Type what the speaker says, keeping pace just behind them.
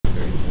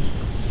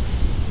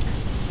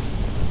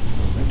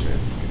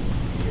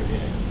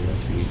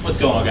What's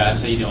going on, guys?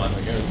 How you doing?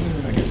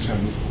 I guess trying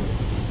to move forward.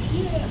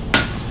 Yeah.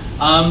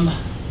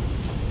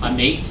 I'm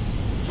Nate.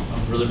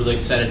 I'm really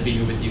excited to be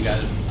here with you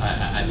guys.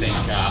 I think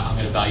I'm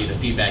going to value the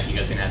feedback you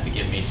guys are going to have to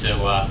give me.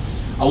 So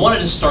I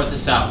wanted to start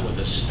this out with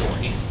a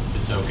story, if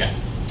it's okay.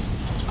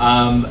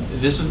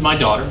 This is my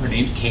daughter. Her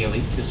name's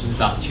Kaylee. This was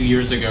about 2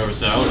 years ago or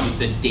so. It was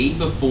the day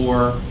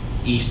before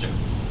Easter.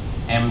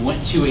 And we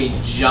went to a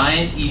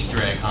giant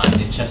Easter egg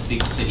hunt in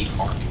Chesapeake City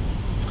Park.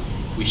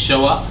 We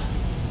show up.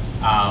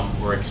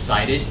 We're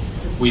excited.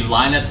 We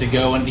line up to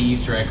go on the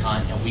Easter egg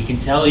hunt, and we can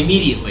tell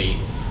immediately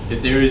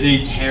that there is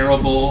a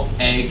terrible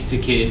egg to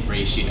kid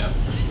ratio.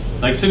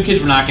 Like, some kids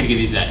were not going to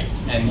get these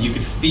eggs, and you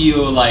could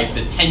feel like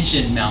the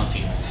tension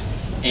mounting.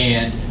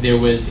 And there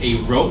was a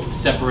rope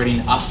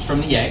separating us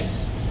from the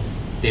eggs.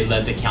 They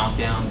led the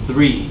countdown.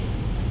 3,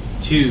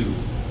 2,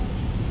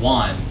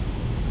 1.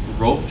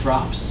 Rope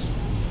drops.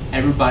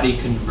 Everybody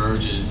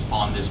converges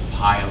on this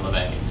pile of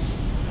eggs.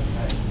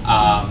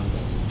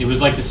 It was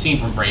like the scene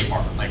from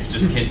Braveheart, like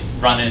just kids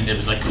running, and it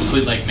was like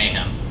complete like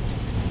mayhem.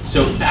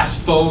 So fast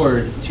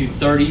forward to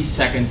 30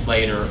 seconds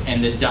later,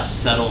 and the dust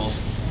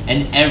settles,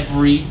 and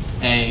every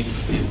egg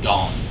is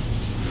gone.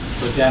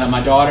 Look down at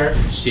my daughter,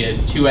 she has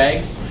 2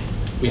 eggs.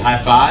 We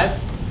high five,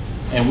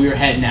 and we're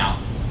heading out.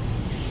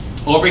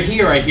 Over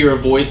here, I hear a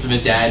voice of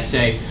a dad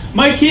say,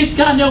 "My kid's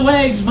got no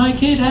eggs, my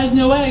kid has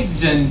no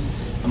eggs." And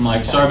I'm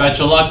like, "Sorry about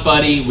your luck,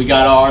 buddy, we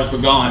got ours,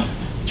 we're gone."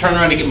 Turn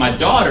around to get my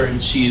daughter,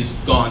 and she's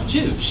gone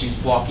too. She's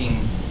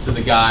walking to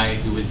the guy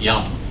who was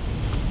yelling.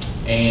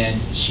 And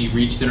she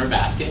reached in her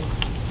basket,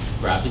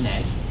 grabbed an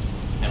egg,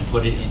 and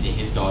put it into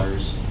his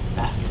daughter's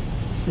basket.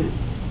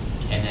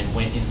 And then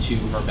went into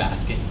her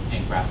basket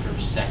and grabbed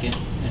her second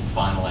and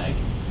final egg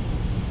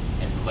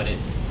and put it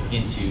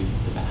into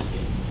the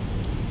basket.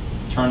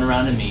 Turned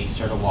around to me,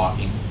 started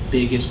walking,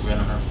 biggest grin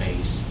on her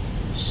face,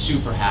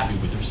 super happy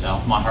with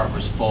herself. My heart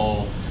was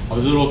full. I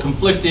was a little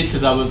conflicted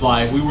because I was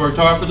like, we worked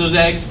hard for those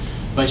eggs,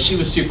 but she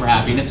was super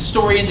happy. And if the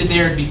story ended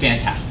there, it'd be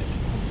fantastic.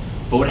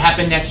 But what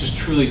happened next was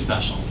truly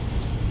special.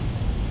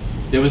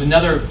 There was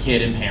another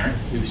kid and parent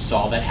who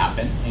saw that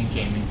happen and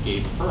came and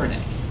gave her an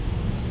egg.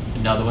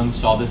 Another one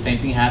saw the same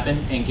thing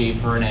happen and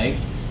gave her an egg.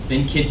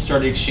 Then kids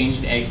started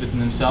exchanging eggs within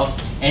themselves.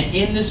 And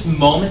in this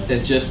moment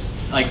that just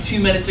like 2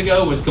 minutes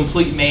ago was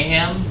complete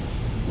mayhem,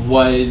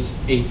 was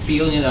a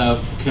feeling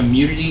of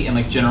community and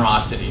like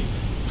generosity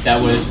that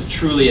was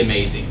truly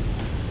amazing.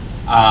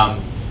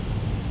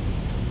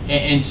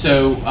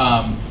 So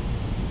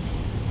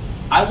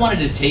I wanted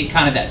to take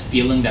kind of that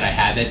feeling that I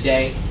had that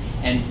day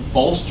and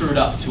bolster it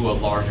up to a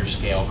larger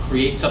scale,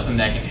 create something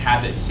that can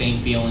have that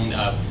same feeling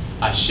of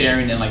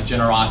sharing and like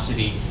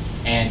generosity,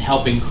 and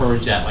help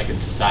encourage that like in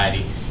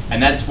society.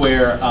 And that's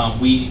where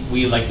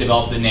we like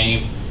developed the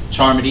name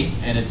Charmity,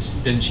 and it's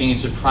been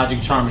changed to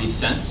Project Charmity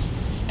since.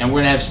 And we're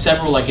gonna have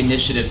several like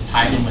initiatives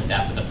tied in with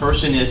that. But the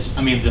first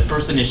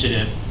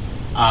initiative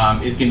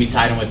is gonna be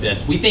tied in with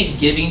this. We think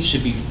giving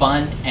should be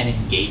fun and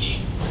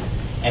engaging,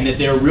 and that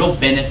there are real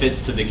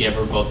benefits to the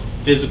giver, both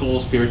physical,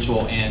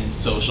 spiritual, and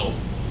social.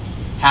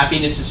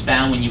 Happiness is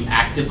found when you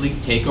actively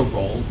take a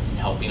role in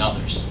helping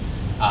others.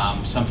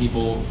 Some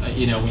people,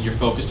 when you're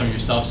focused on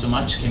yourself so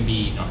much, can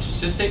be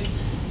narcissistic.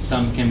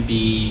 Some can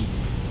be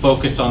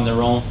focused on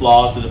their own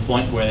flaws to the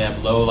point where they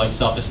have low like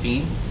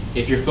self-esteem.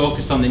 If you're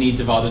focused on the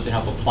needs of others and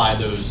help apply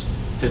those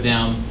to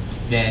them,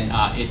 then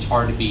it's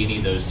hard to be any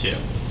of those two.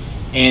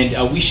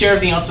 And we share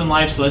everything else in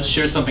life, so let's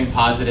share something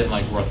positive and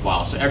like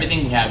worthwhile. So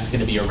everything we have is going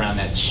to be around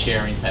that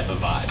sharing type of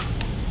vibe.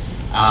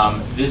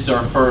 This is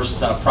our first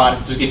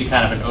product. To give you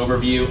kind of an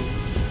overview,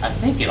 I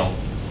think it'll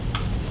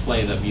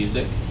play the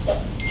music.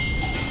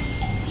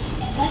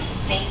 Let's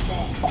face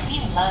it, we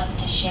love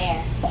to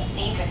share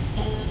favorite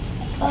foods,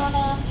 phone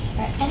apps,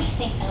 or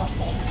anything else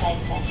that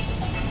excites us.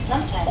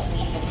 Sometimes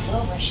we even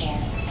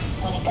overshare.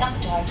 When it comes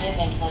to our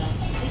giving, though,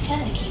 we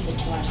tend to keep it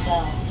to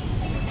ourselves.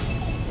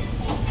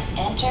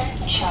 Enter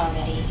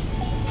Charmity.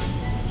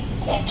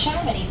 At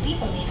Charmity, we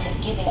believe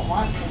that giving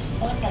once is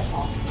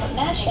wonderful, but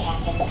magic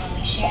happens when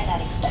we share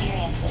that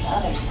experience with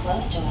others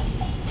close to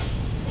us.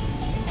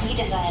 We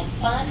design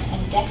fun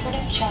and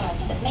decorative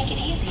charms that make it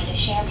easy to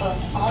share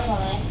both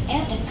online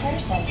and in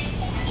person.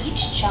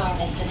 Each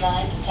charm is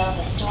designed to tell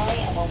the story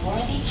of a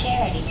worthy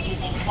charity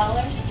using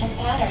colors and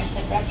patterns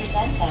that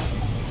represent them.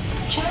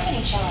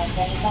 Charmity charms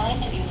are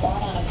designed to be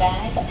worn on a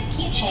bag,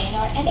 keychain,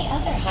 or any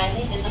other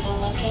highly visible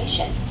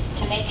location.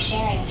 To make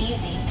sharing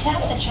easy,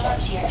 tap the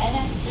charm to your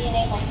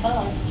NFC-enabled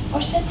phone,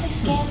 or simply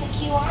scan the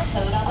QR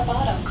code on the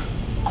bottom.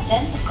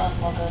 Then the fun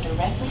will go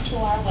directly to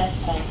our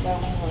website, where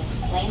we will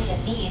explain the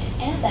need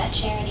and that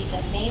charity's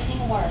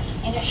amazing work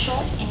in a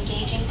short,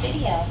 engaging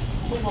video.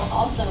 We will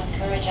also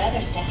encourage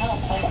others to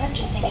help by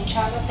purchasing a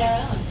charm of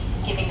their own,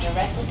 giving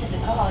directly to the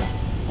cause,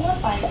 or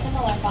find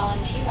similar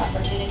volunteer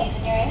opportunities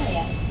in your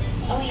area.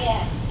 Oh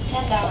yeah,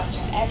 $10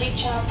 from every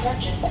charm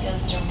purchased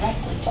goes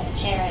directly to the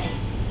charity.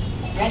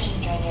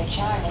 Registering your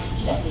charm is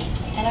easy,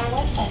 and our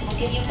website will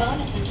give you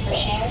bonuses for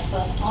shares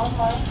both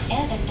online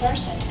and in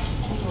person.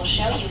 We will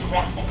show you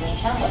graphically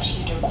how much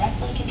you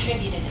directly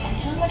contributed and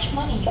how much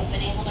money you've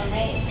been able to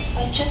raise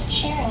by just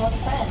sharing with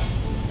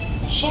friends.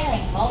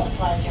 Sharing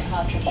multiplies your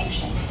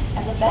contribution,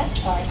 and the best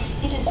part,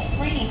 it is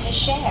free to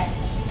share.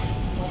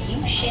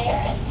 When you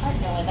share and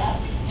partner with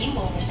us, you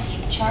will receive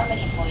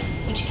Charmity points,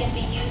 which can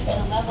be used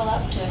to level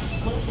up to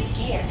exclusive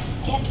gear,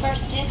 get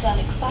first dibs on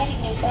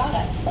exciting new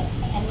products,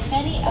 and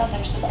many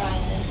other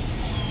surprises.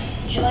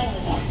 Join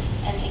with us,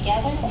 and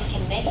together we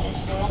can make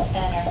this world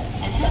better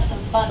and have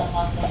some fun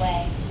along the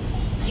way.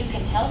 You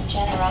can help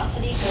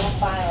generosity go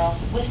viral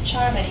with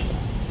Charmity.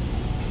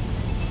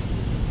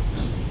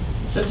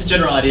 So that's a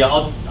general idea.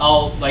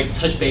 I'll like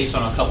touch base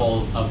on a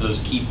couple of those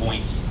key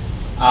points.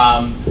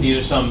 These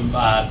are some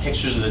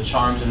pictures of the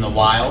charms in the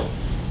wild.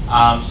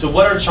 So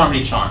what are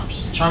Charmity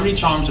charms? Charmity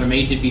charms are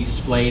made to be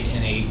displayed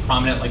in a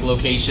prominent like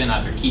location,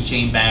 either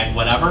keychain, bag,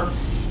 whatever,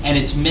 and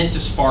it's meant to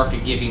spark a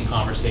giving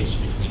conversation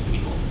between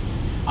people.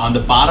 On the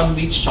bottom of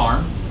each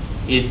charm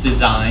is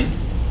designed,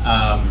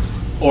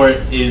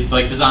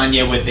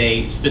 with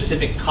a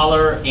specific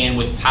color and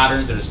with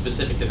patterns that are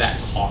specific to that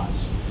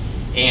cause.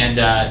 And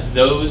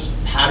those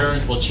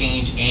patterns will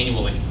change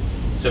annually,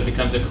 so it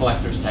becomes a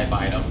collector's type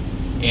item.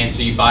 And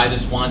so you buy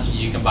this once, and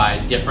you can buy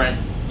different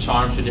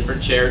charms for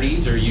different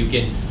charities, or you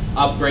can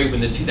upgrade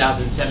when the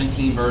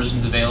 2017 version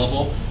is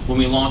available. When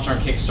we launch our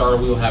Kickstarter,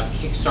 we will have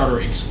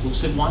Kickstarter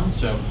exclusive ones.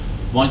 So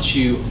once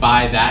you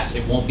buy that,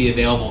 it won't be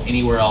available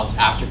anywhere else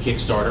after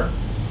Kickstarter.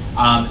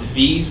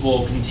 These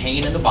will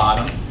contain in the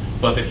bottom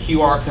both a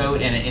QR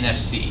code and an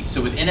NFC.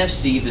 So with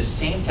NFC, the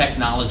same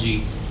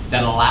technology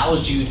that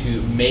allows you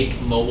to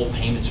make mobile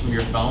payments from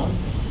your phone,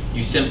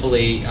 you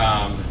simply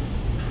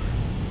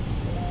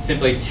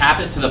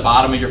tap it to the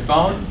bottom of your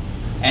phone,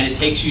 and it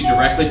takes you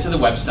directly to the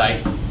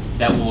website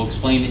that will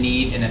explain the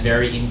need in a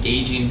very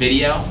engaging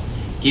video,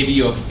 give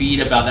you a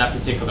feed about that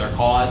particular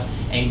cause,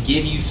 and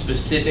give you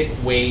specific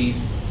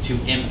ways to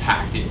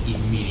impact it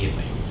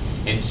immediately.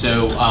 And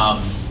so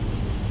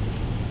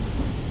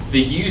the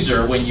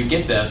user, when you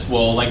get this,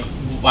 will go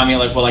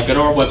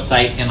to our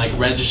website and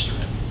register it.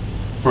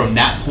 From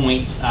that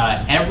point,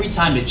 every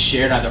time it's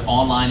shared, either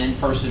online, in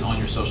person, on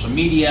your social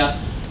media,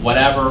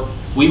 whatever,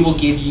 we will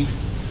give you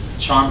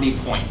Charmity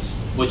points,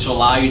 which will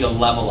allow you to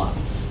level up.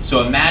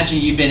 So imagine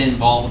you've been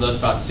involved with us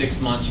about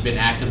 6 months, you've been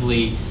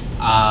actively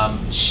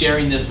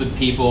sharing this with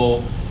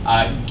people,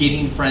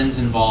 getting friends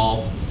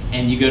involved,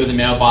 and you go to the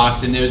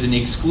mailbox and there's an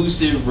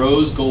exclusive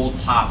rose gold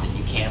top that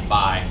you can't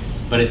buy,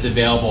 but it's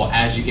available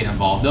as you get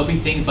involved. There'll be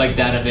things like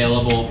that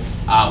available.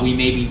 We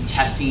may be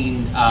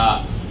testing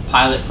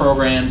pilot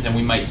programs, and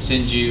we might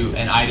send you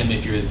an item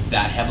if you're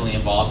that heavily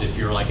involved, if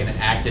you're like an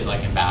active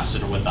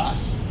ambassador with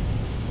us.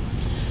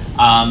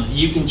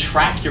 You can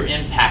track your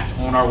impact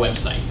on our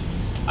website.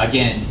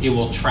 Again, it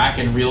will track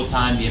in real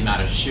time the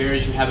amount of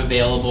shares you have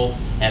available,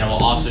 and it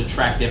will also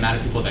track the amount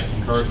of people that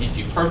convert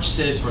into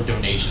purchases or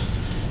donations.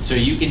 So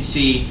you can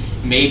see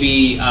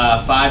maybe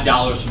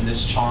 $5 from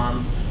this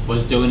charm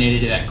was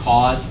donated to that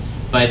cause,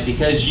 but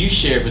because you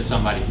shared with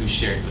somebody who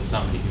shared with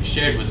somebody who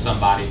shared with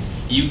somebody,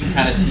 you can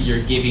kind of see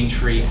your giving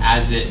tree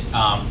as it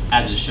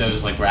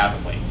shows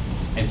graphically.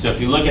 And so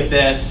if you look at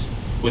this,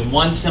 with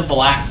one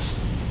simple act,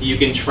 you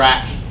can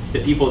track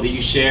the people that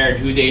you shared,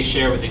 who they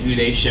share with and who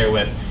they share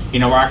with. We're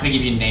not going to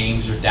give you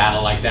names or data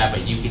like that,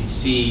 but you can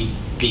see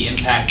the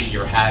impact that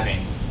you're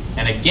having.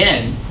 And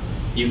again,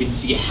 you can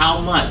see how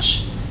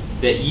much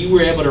that you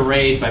were able to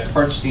raise by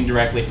purchasing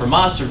directly from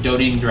us or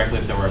donating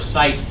directly to our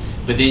site,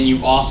 but then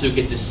you also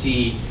get to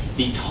see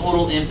the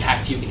total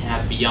impact you can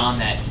have beyond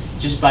that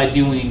just by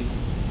doing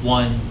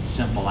one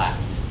simple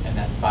act, and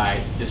that's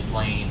by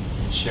displaying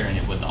and sharing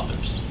it with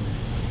others.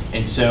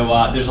 And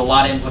so there's a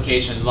lot of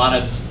implications, a lot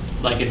of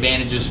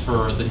advantages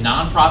for the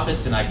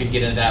nonprofits, and I could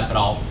get into that, but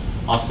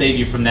I'll save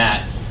you from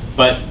that.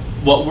 But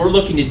what we're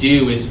looking to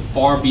do is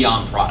far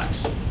beyond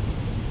products.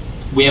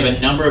 We have a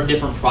number of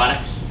different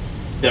products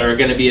that are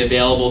going to be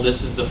available.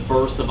 This is the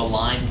first of a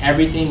line.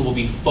 Everything will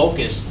be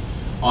focused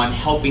on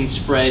helping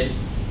spread,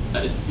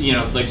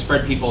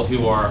 spread people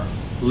who are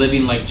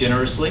living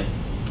generously.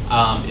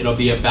 It'll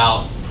be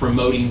about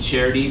promoting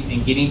charities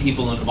and getting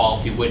people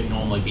involved who wouldn't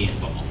normally be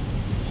involved.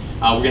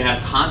 We're going to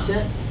have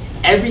content.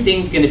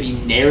 Everything's going to be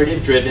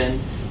narrative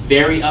driven,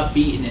 very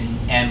upbeat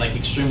and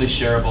extremely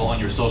shareable on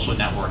your social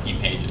networking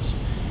pages.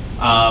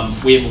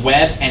 We have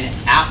web and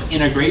app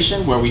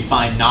integration where we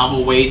find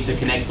novel ways to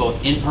connect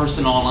both in person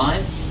and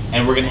online,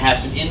 and we're going to have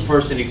some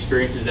in-person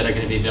experiences that are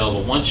going to be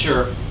available. Once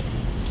you're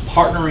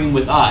partnering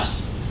with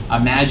us,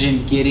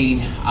 imagine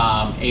getting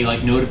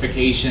a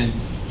notification,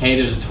 hey,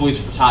 there's a Toys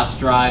for Tots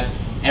drive.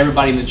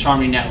 Everybody in the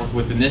Charmity network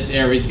within this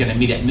area is going to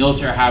meet at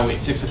Military Highway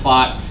at 6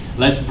 o'clock.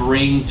 Let's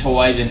bring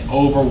toys and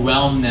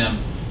overwhelm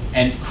them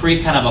and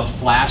create kind of a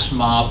flash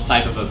mob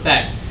type of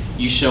effect.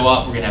 You show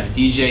up, we're gonna have a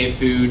DJ,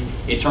 food,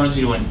 it turns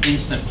into an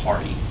instant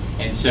party.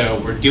 And so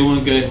we're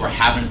doing good, we're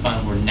having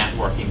fun, we're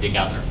networking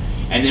together.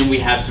 And then we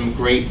have some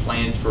great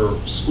plans for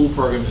school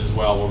programs as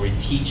well, where we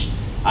teach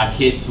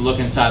kids to look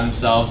inside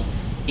themselves,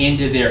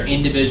 into their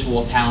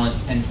individual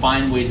talents, and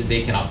find ways that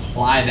they can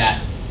apply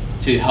that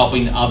to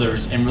helping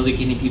others and really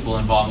getting people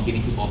involved and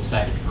getting people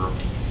excited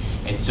early.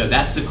 And so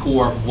that's the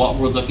core of what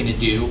we're looking to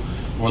do.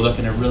 We're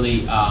looking to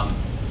really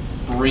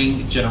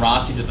bring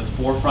generosity to the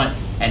forefront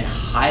and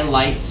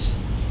highlight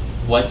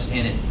what's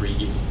in it for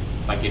you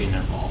by getting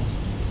involved.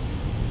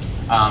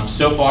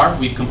 So far,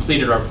 we've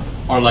completed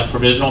our like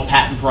provisional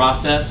patent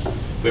process.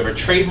 We have our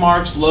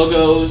trademarks,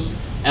 logos,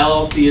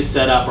 LLC is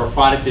set up, our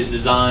product is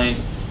designed.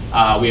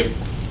 We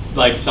have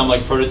like some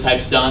like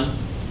prototypes done.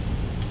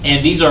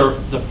 And these are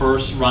the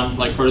first run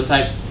like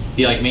prototypes.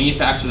 The like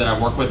manufacturer that I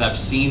work with, I've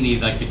seen the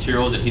like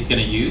materials that he's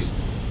gonna use.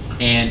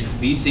 And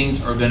these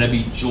things are gonna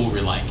be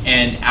jewelry-like.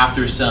 And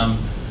after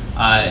some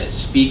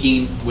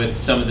speaking with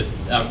some of the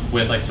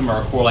with like some of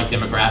our core like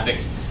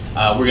demographics,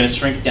 we're gonna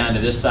shrink down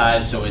to this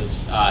size so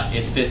it's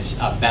it fits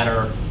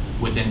better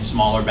within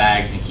smaller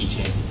bags and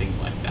keychains and things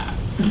like that.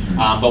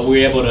 But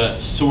we're able to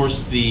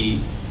source the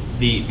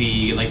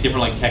like different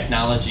like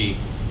technology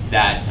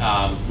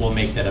that will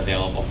make that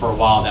available. For a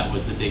while, that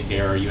was the big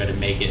barrier. You had to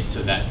make it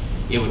so that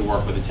it would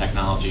work with the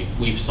technology.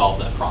 We've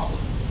solved that problem.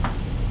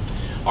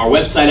 Our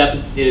website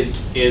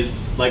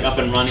is like up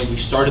and running. We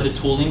started the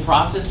tooling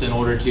process in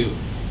order to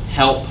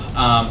help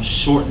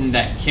shorten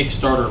that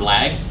Kickstarter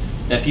lag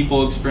that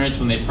people experience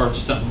when they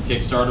purchase something from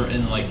Kickstarter,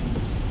 and like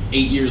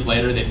 8 years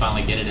later, they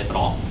finally get it, if at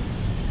all.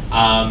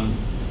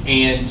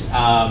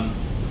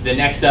 The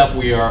next up,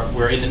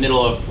 we're in the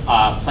middle of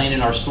planning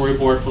our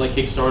storyboard for like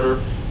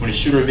Kickstarter. We're gonna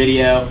shoot our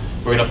video.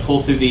 We're gonna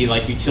pull through the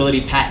like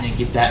utility patent and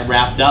get that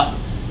wrapped up.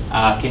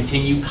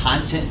 Continue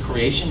content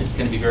creation. It's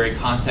gonna be very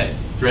content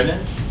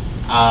driven,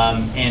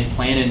 and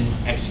plan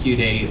and execute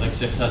a like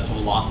successful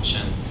launch,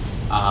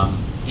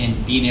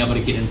 and being able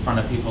to get in front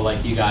of people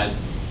like you guys.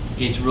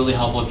 It's really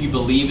helpful. If you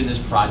believe in this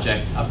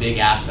project, a big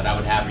ask that I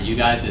would have for you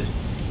guys, if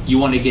you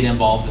want to get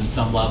involved in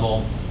some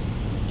level,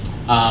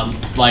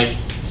 like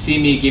see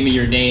me, give me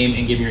your name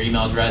and give me your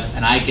email address,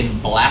 and I can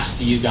blast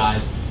to you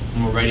guys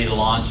when we're ready to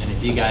launch. And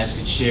if you guys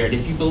could share it,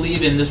 if you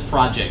believe in this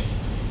project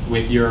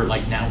with your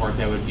like network,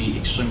 that would be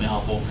extremely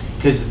helpful,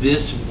 because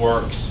this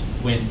works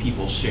when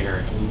people share,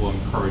 and we will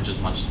encourage as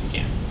much as we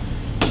can.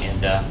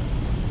 And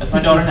that's my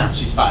daughter now.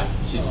 She's 5.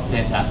 She's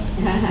fantastic.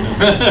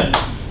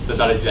 So I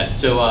thought I'd do that.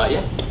 So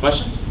yeah,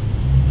 questions?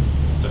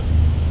 So,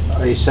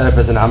 are you set up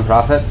as a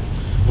nonprofit?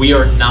 we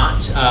are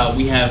not.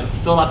 We have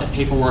filled out the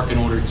paperwork in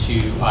order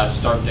to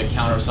start to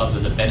count ourselves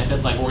as a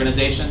benefit-like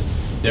organization.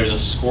 There's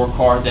a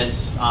scorecard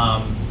that's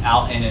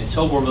out, and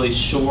until we're really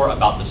sure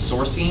about the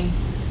sourcing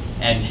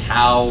and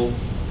how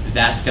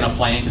that's going to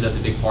play in, because that's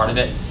a big part of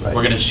it, right,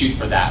 we're going to shoot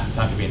for that. It's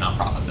not going to be a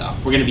nonprofit, though.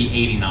 We're going to be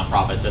aiding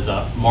nonprofits as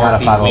a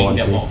marketing wing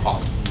that won't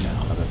cost. Okay.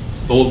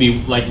 But we'll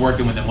be like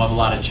working with them. We'll have a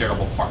lot of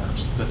charitable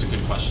partners. That's a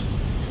good question.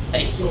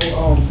 Hey. So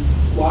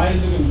why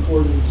is it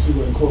important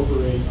to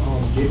incorporate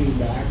giving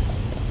back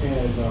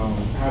and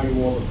having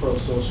more of a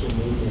pro-social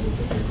movement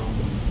within your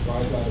company? Why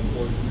is that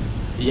important?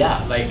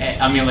 Yeah,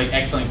 I mean,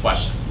 excellent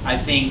question. I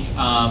think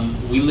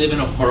we live in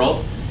a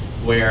world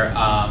where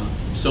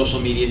social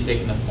media is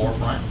taking the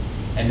forefront,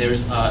 and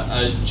there's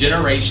a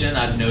generation,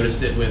 I've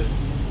noticed it with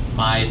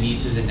my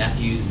nieces and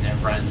nephews and their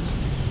friends,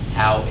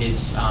 how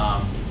it's,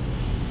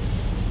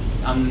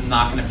 I'm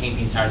not going to paint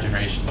the entire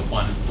generation with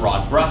one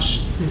broad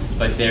brush,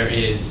 but there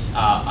is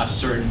a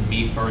certain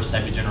me first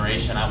type of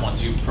generation. I want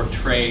to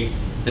portray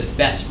the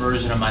best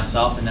version of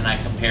myself, and then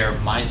I compare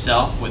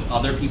myself with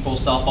other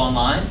people's self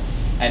online,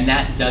 and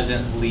that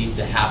doesn't lead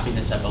to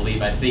happiness, I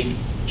believe. I think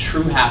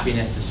true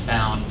happiness is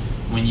found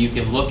when you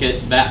can look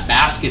at that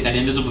basket, that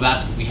invisible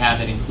basket we have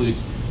that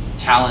includes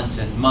talents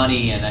and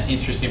money and an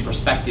interesting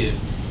perspective,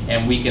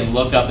 and we can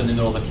look up in the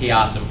middle of the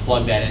chaos and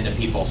plug that into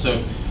people. So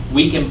if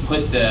we can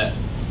put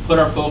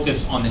our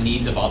focus on the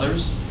needs of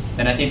others,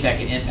 then I think that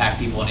can impact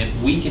people. And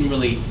if we can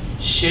really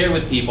share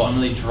with people and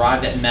really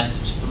drive that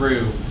message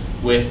through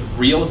with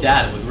real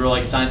data, with real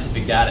like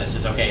scientific data, it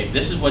says, okay,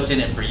 this is what's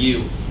in it for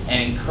you,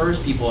 and encourage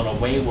people in a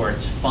way where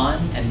it's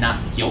fun and not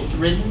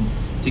guilt-ridden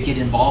to get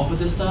involved with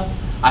this stuff,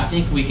 I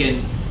think we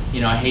can,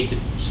 I hate to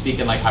speak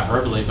in like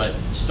hyperbole, but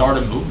start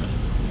a movement.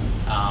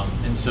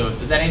 And so,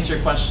 does that answer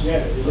your question? Yeah,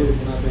 it is,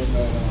 and I think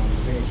that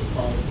your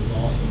product is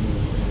awesome,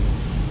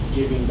 and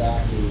giving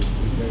back is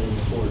very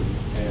important,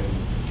 and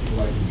people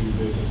like to do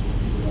business with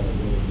people that are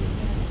willing to give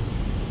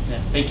back.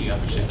 Yeah, thank you, I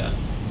appreciate that.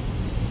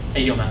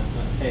 Hey, yo, man.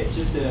 Hey,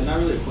 just not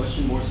really a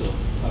question, more so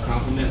a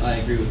compliment. I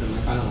agree with him.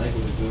 I kind of like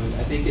what he's doing.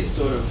 I think it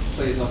sort of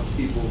plays off the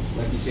people,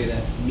 like you say,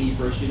 that me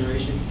first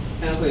generation.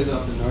 Kind of plays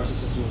off the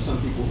narcissism of some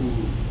people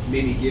who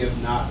maybe give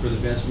not for the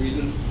best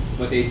reasons,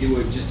 but they do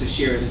it just to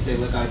share it and say,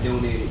 look, I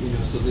donated,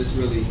 So this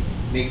really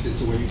makes it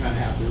to where you kind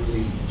of have to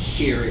really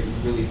share it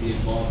and really be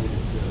involved in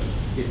it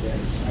to get that,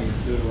 I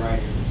guess,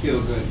 notoriety and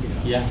feel good,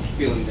 Yeah.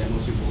 feeling that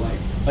most people like.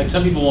 Like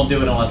some people won't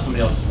do it unless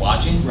somebody else is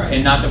watching, right?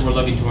 And not that we're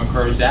looking to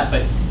encourage that,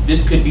 but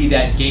this could be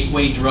that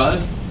gateway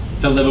drug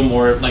to live a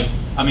more live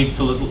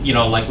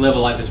a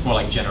life that's more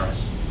like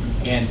generous,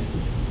 and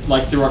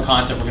like through our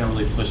content, we're gonna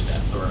really push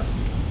that through.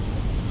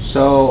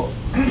 So,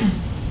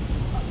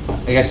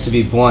 I guess to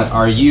be blunt,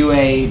 are you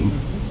a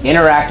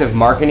interactive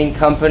marketing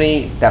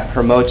company that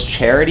promotes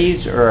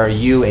charities, or are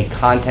you a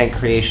content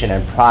creation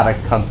and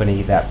product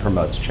company that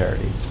promotes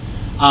charities?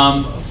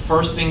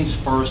 First things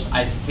first,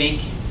 I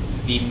think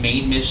the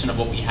main mission of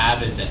what we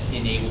have is to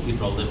enable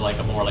people to live like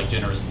a more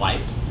generous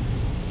life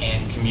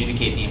and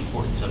communicate the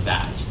importance of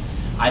that.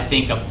 I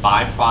think a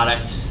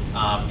byproduct,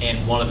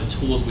 and one of the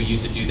tools we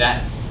use to do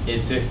that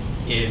is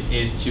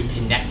to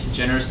connect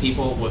generous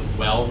people with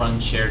well-run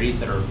charities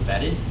that are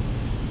vetted.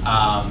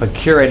 But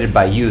curated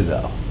by you,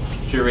 though.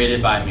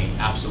 Curated by me,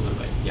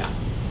 absolutely, yeah.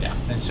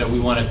 And so we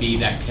want to be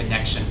that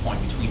connection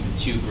point between the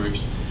two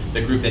groups.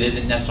 The group that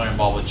isn't necessarily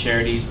involved with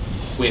charities,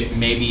 with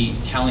maybe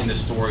telling the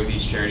story of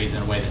these charities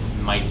in a way that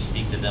might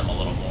speak to them a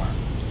little more.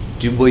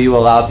 Will you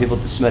allow people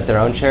to submit their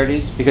own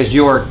charities? Because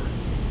your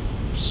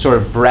sort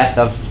of breadth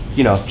of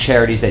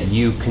charities that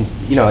you can,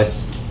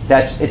 it's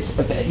like it's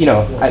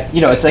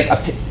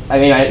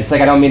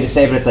like, I don't mean to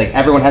say, but it's like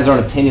everyone has their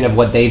own opinion of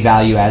what they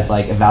value as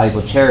like a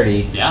valuable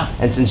charity. Yeah.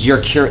 And since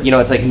you're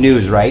it's like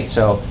news, right?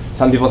 So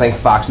some people think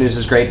Fox News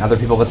is great, and other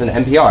people listen to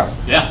NPR.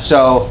 Yeah.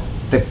 So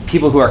the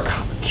people who are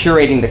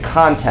curating the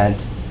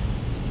content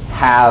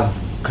have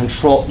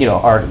control,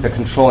 are the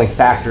controlling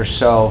factor.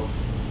 So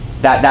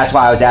that's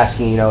why I was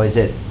asking, is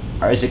it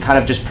kind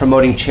of just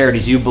promoting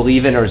charities you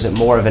believe in, or is it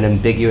more of an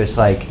ambiguous,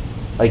 like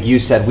you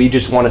said, we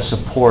just want to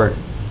support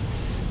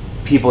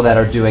people that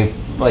are doing,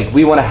 like,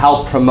 we want to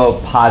help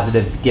promote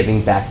positive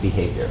giving back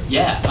behavior?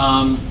 Yeah,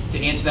 to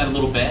answer that a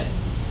little bit,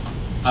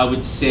 I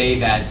would say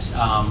that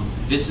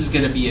this is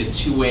going to be a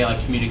two-way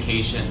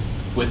communication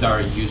with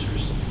our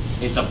users.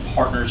 It's a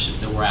partnership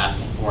that we're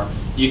asking for.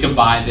 You can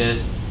buy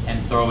this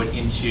and throw it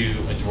into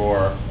a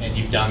drawer, and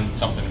you've done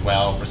something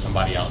well for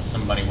somebody else.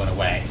 Somebody went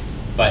away.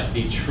 But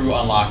the true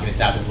unlocking is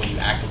happens when you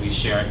actively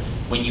share it,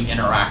 when you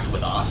interact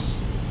with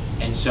us.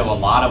 And so a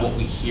lot of what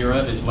we hear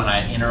of is when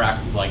I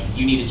interact with, like,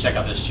 you need to check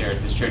out this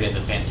charity. This charity has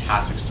a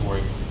fantastic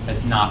story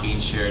that's not being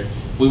shared.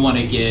 We want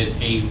to give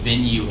a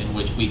venue in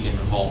which we can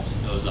vault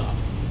those up.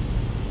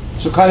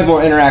 So kind of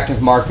more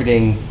interactive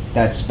marketing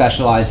that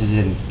specializes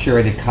in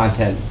curated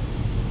content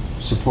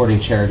supporting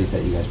charities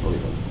that you guys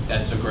believe in.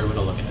 That's a great way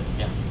to look at it,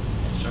 yeah.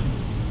 Sure.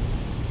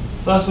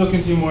 So I've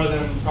spoken to you more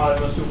than probably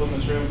most people in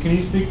this room. Can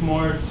you speak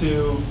more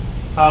to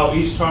how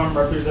each charm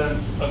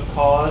represents a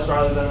cause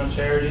rather than a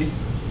charity?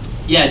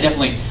 Yeah,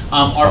 definitely.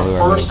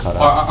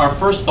 Our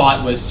first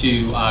thought was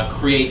to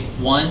create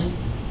one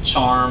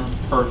charm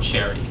per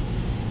charity,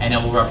 and it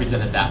will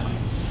represent it that way.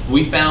 What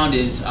we found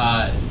is,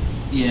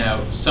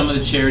 some of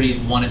the charities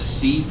want to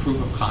see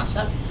proof of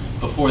concept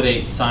before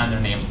they sign their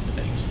name to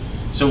things.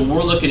 So what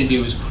we're looking to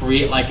do is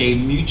create like a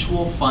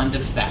mutual fund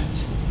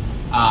effect,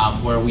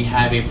 where we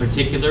have a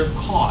particular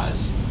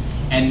cause,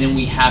 and then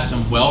we have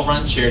some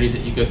well-run charities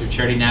that you go through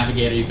Charity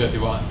Navigator, you go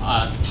through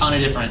a ton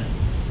of different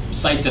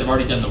sites that have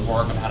already done the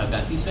work of how to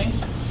vet these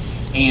things,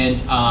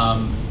 and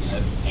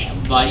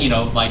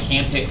like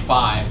handpick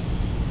 5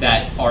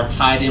 that are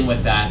tied in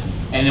with that,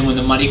 and then when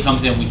the money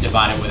comes in, we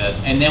divide it with us,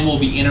 and then we'll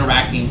be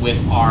interacting with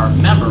our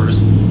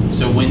members.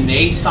 So when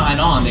they sign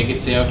on, they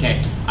could say,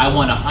 okay, I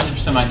want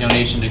 100% of my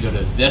donation to go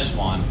to this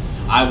one.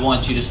 I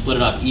want you to split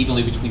it up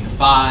evenly between the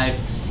 5.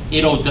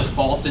 It'll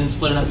default in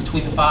splitting up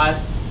between the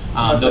 5.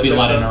 There'll be a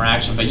lot of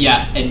interaction, but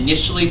yeah,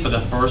 initially for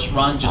the first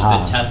run, just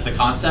to test the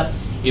concept,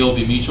 it will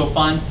be mutual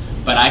fund,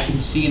 but I can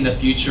see in the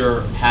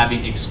future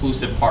having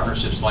exclusive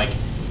partnerships. Like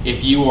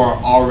if you are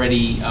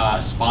already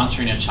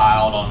sponsoring a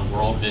child on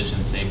World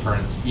Vision, say,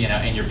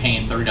 and you're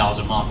paying $30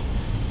 a month,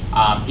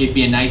 it'd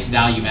be a nice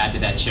value add to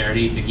that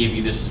charity to give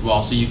you this as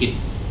well. So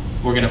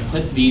we're going to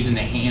put these in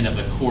the hand of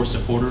the core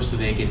supporters so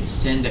they can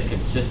send a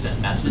consistent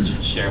message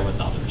and share with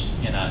others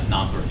in a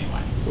non-threatening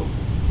way. Cool.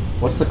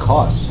 What's the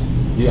cost?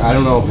 I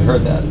don't know if we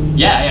heard that.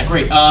 Yeah,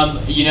 great.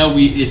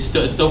 It's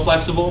still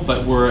flexible,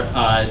 but we're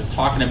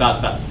talking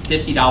about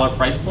 $50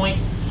 price point.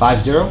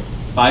 50?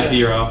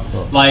 50.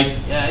 Cool.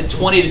 Like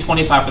 20 to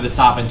 25 for the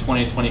top and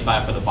 20 to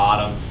 25 for the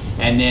bottom,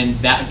 and then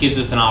that gives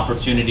us an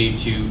opportunity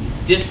to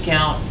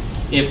discount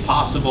if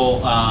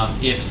possible.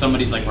 If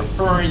somebody's like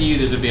referring you,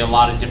 there's gonna be a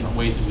lot of different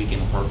ways that we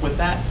can work with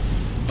that.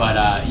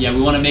 But we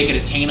want to make it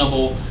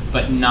attainable,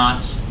 but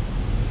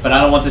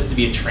I don't want this to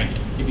be a trinket.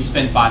 If you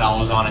spend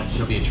 $5 on it,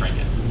 it'll be a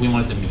trinket. We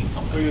want it to mean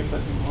something. Are you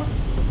expecting more?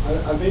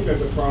 I think that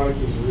the product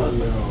is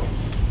really,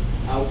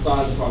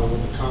 outside the product,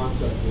 what the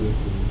concept is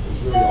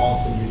really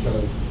awesome,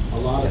 because a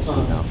lot of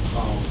times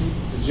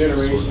the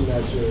generation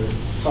that you're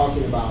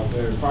talking about,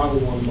 they're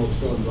probably one of the most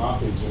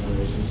philanthropic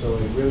generations, so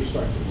it really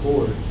strikes a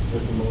chord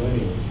with the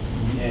millennials.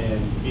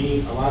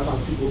 And a lot of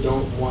times people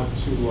don't want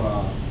to,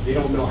 they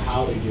don't know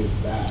how to give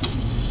back.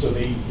 So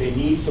they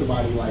need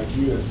somebody like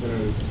you that's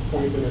going to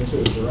point them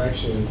into a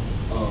direction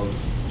of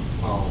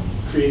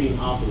creating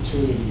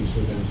opportunities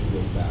for them to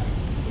give back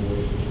in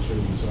ways to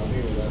contribute. So I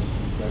think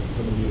that's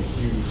going to be a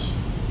huge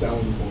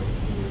selling point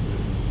in your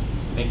business.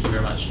 Thank you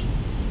very much.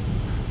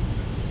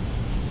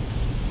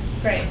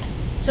 Great.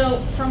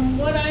 So from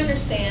what I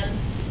understand,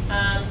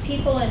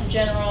 people in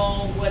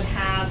general would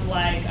have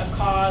like a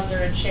cause or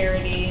a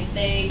charity.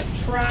 They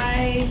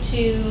try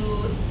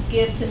to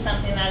give to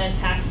something that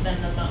impacts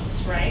them the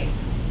most, right?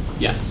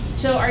 Yes.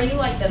 So are you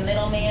like the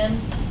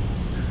middleman,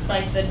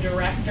 like the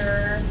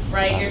director,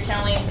 right? You're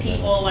telling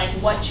people like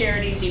what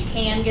charities you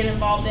can get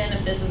involved in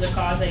if this is a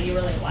cause that you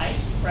really like,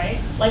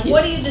 right? Like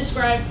what do you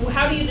describe,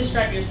 how do you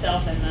describe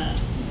yourself in that?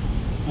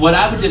 What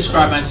I would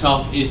describe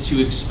myself is to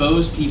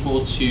expose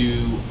people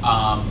to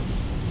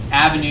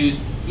avenues,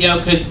 you know,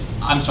 because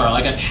I'm sorry,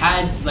 like I've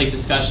had like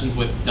discussions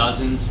with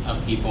dozens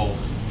of people.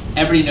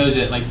 Everybody knows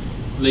that like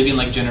living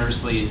like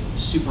generously is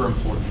super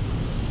important,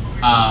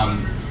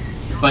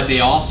 but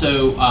they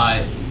also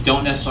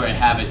don't necessarily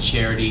have a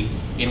charity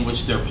in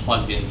which they're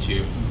plugged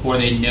into, or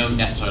they know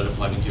necessarily to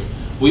plug into.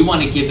 We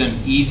want to give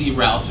them easy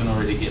routes in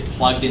order to get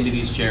plugged into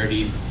these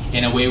charities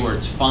in a way where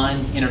it's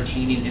fun,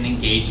 entertaining, and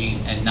engaging,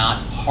 and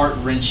not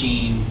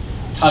heart-wrenching,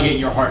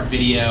 tug-at-your-heart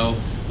video.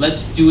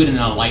 Let's do it in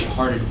a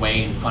light-hearted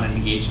way and fun and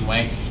engaging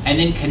way, and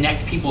then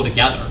connect people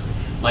together.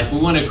 Like we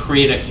want to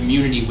create a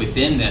community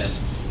within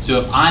this. So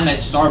if I'm at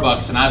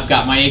Starbucks and I've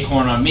got my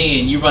acorn on me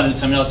and you run into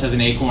someone else has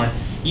an acorn,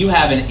 you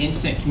have an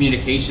instant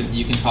communication that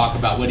you can talk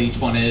about what each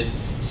one is,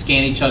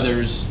 scan each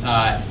other's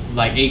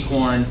like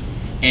acorn,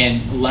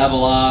 and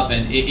level up,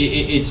 and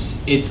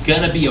it's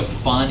gonna be a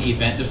fun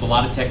event. There's a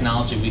lot of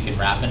technology we can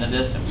wrap into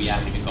this that we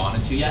haven't even gone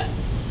into yet.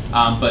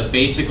 But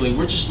basically,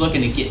 we're just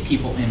looking to get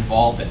people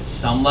involved at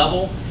some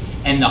level,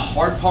 and the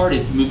hard part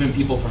is moving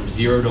people from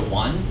 0 to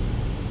 1.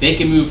 They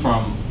can move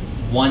from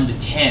 1 to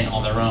 10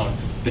 on their own,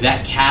 but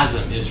that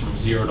chasm is from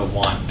 0 to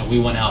 1, and we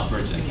want to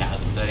outbridge that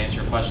chasm. Does that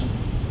answer your question?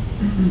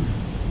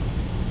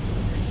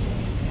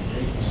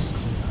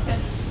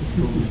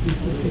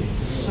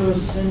 So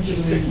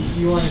essentially,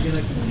 you want to be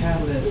like a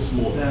catalyst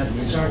that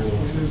starts the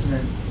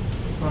movement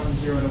from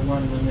 0 to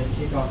 1 and then they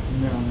take off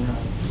from there on their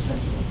own,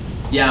 essentially.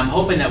 Yeah, I'm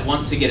hoping that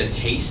once they get a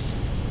taste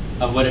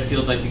of what it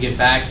feels like to give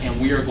back,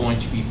 and we are going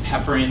to be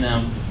peppering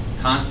them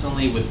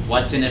constantly with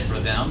what's in it for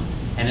them.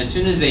 And as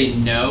soon as they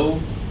know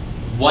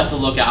what to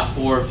look out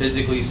for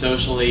physically,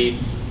 socially,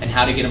 and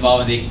how to get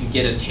involved, and they can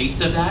get a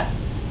taste of that,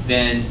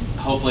 then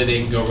hopefully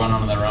they can go run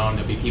on their own.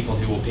 There'll be people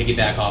who will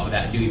piggyback off of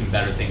that and do even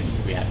better things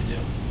than we have to do.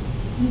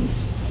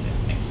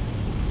 Thanks.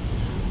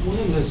 One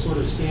of the sort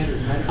of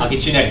standard metrics. I'll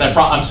get you next.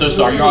 I'm so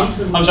sorry. You're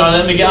on. I'm sorry.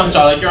 Let me get. I'm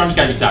sorry. Like your arms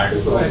gotta be tired.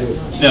 It's all good.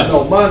 No.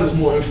 No, mine is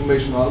more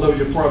informational. I love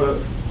your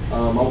product.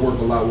 I work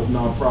a lot with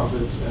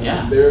nonprofits, and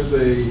Yeah. there's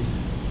a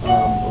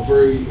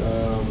very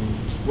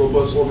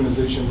robust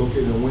organization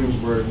located in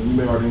Williamsburg, and you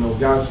may already know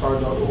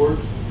GuideStar.org.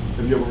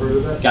 Have you ever heard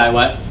of that? Guy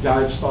what?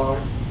 GuideStar.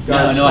 No,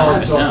 I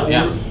haven't. No,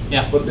 yeah,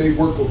 yeah. But they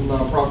work with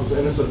nonprofits,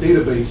 and it's a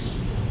database,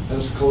 and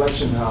it's a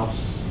collection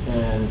house,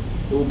 and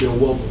it will be a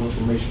wealth of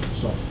information.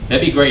 So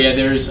That'd be great. Yeah,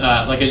 there's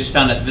like I just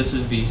found out this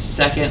is the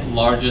second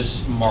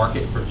largest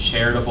market for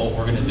charitable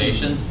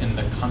organizations in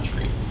the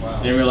country. wow.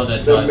 I didn't realize that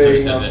until I That may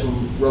started have that.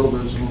 some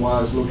relevance from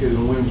why it's located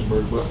in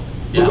Williamsburg, but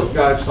Yeah. look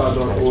up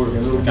GuideStar.org, and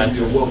it'll give Gotcha.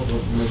 you a wealth of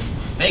information.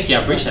 Thank you.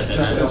 I appreciate that.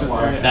 Just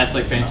FYI. That's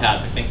like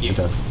fantastic. Thank you.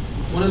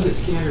 One of the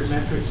standard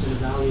metrics in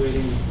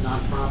evaluating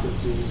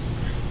nonprofits is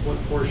what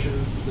portion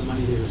of the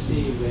money they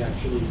receive they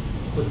actually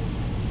put.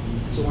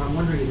 So what I'm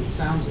wondering is, it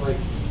sounds like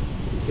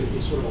it's going to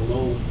be sort of a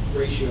low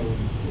ratio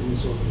in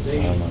this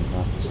organization.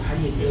 So how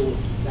do you deal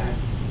with that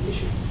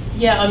issue?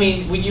 Yeah, I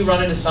mean, when you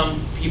run into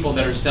some people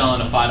that are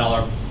selling a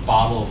 $5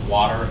 bottle of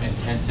water and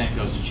 10 cents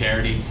goes to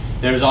charity,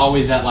 there's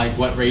always that like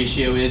what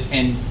ratio is.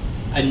 And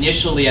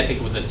initially, I think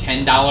it was a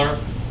 $10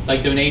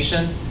 like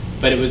donation,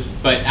 but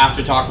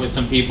after talking with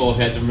some people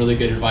who had some really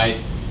good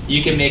advice,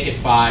 you can make it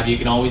 5. You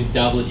can always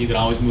double it. You can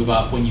always move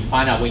up when you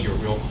find out what your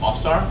real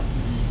costs are.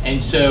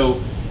 And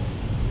so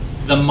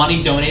the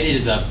money donated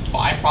is a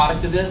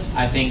byproduct of this.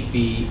 I think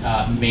the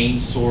main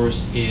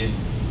source is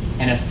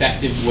an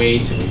effective way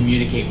to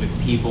communicate with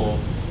people,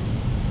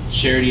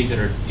 charities that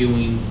are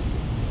doing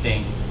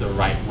things the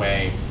right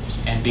way,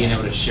 and being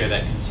able to share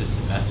that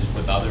consistent message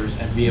with others,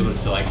 and be able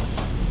to like,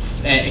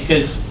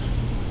 because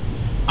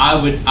I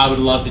would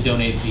love to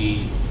donate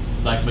the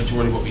like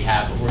majority of what we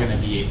have, but we're going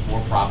to be a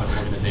for-profit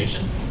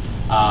organization.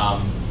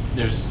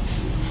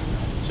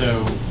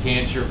 So to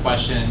answer your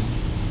question,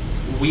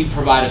 we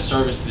provide a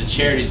service to the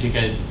charities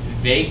because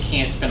they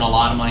can't spend a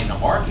lot of money on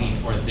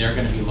marketing, or they're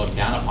going to be looked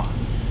down upon.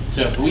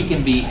 So if we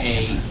can be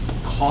a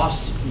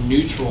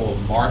cost-neutral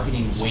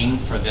marketing wing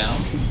for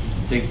them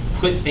to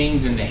put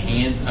things in the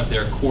hands of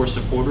their core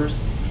supporters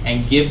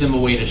and give them a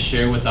way to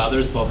share with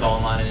others, both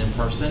online and in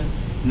person,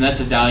 and that's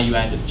a value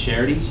add to the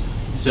charities.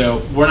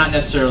 So we're not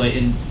necessarily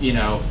in,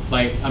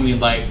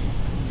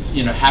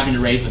 having to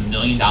raise $1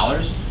 million.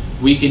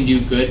 We can do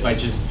good by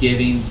just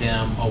giving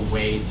them a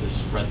way to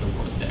spread the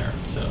word there.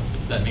 So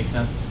that makes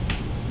sense?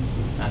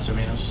 Master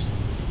Manos?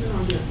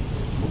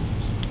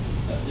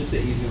 Just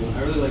an easy one.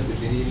 I really like the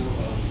video.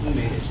 Who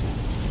made it?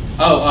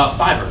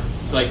 Fiverr.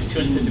 It's like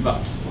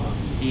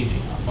 $250. Easy.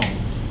 Boom.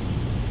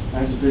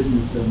 As a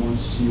business that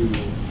wants to,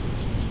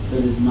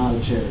 that is not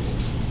a charity,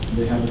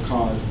 they have a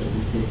cause that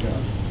they take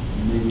up,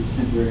 and maybe it's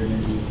temporary,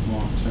 maybe it's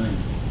long term.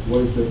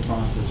 what is the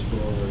process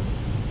for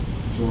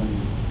joining?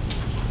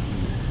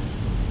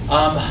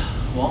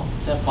 Well,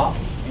 to have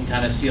coffee and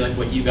kind of see like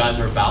what you guys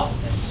are about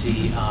and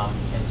see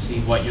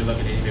what you're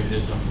looking at. Maybe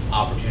there's some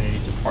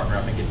opportunities to partner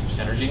up and get some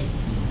synergy.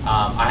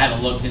 I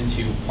haven't looked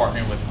into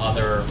partnering with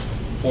other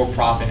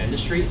for-profit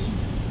industries,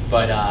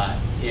 but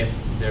if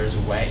there's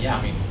a way, yeah,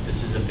 I mean,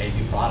 this is a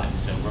baby product,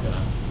 so we're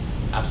gonna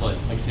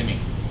absolutely, like Simi,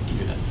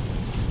 do that.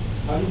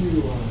 How do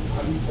you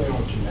plan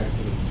on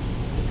connecting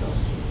with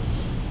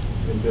customers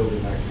and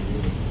building that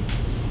community?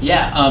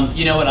 Yeah,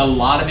 you know what, a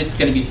lot of it's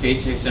gonna be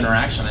face-to-face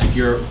interaction. If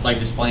you're like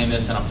displaying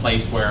this in a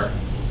place where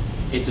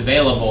it's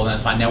available,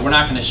 that's fine. Now, we're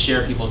not gonna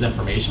share people's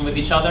information with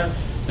each other.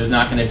 There's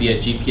not gonna be a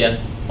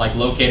GPS like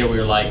locator where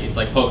you're like, it's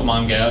like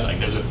Pokemon Go, like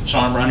there's a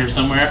charm around here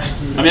somewhere.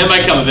 I mean, it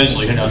might come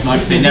eventually, who knows? I'm not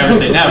gonna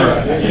say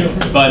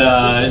never,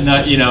 but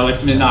not, you know,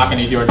 it's been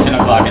knocking at your door at 10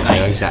 o'clock at night.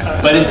 Yeah,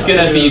 exactly. But it's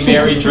gonna be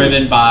very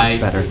driven by,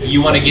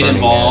 you wanna get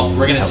involved,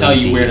 we're gonna tell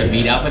you where to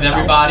meet up with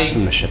everybody,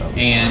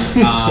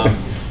 and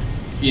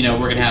you know,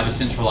 we're gonna have a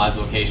centralized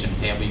location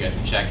table, you guys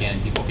can check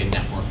in, people can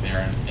network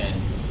there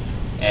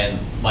and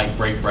like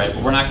break bread,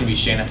 but we're not gonna be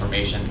sharing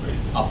information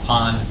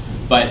upon.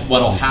 But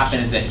what will happen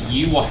is that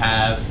you will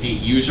have a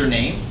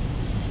username,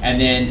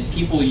 and then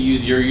people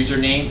use your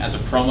username as a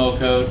promo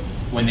code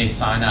when they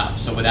sign up.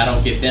 So what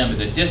that'll get them is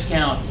a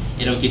discount,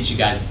 it'll get you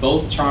guys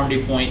both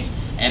Charmity points,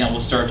 and it will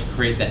start to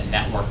create that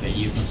network that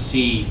you can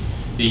see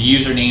the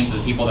usernames of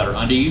the people that are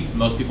under you.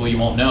 Most people you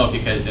won't know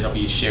because it'll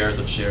be shares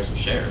of shares of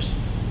shares.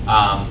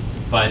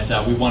 But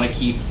we want to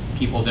keep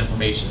people's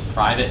information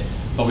private,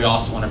 but we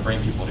also want to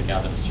bring people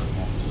together at certain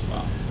moments as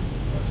well.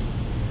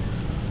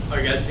 All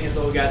right, guys, I think that's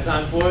all we got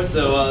time for.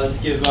 So let's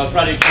give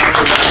Project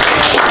Charmity.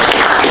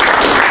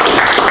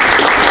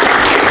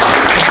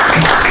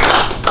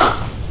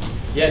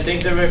 Yeah,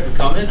 thanks everybody for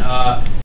coming.